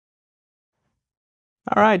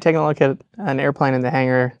All right, taking a look at an airplane in the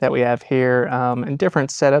hangar that we have here, and different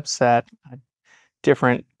setups that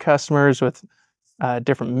different customers with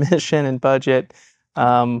different mission and budget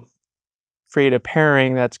create a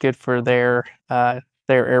pairing that's good for their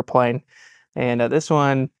airplane. And this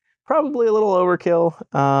one probably a little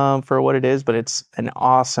overkill for what it is, but it's an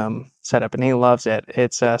awesome setup, and he loves it.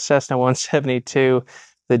 It's a Cessna 172,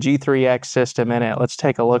 the G3X system in it. Let's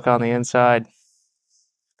take a look on the inside.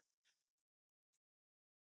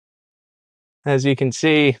 As you can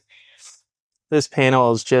see, this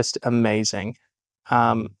panel is just amazing.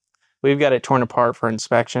 We've got it torn apart for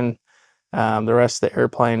inspection, the rest of the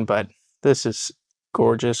airplane, but this is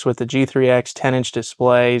gorgeous with the G3X 10-inch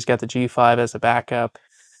display. He's got the G5 as a backup.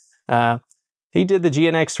 He did the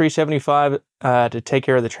GNX 375 to take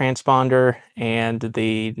care of the transponder and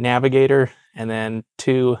the navigator, and then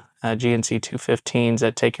two GNC 215s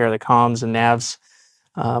that take care of the comms and navs,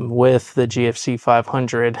 with the GFC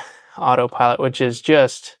 500 autopilot, which is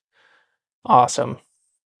just awesome.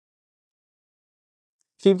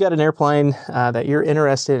 If you've got an airplane that you're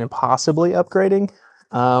interested in possibly upgrading,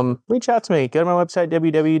 reach out to me. Go to my website,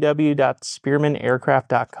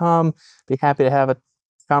 www.spearmanaircraft.com. Be happy to have a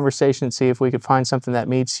conversation and see if we could find something that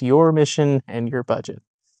meets your mission and your budget.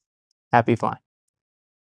 Happy flying.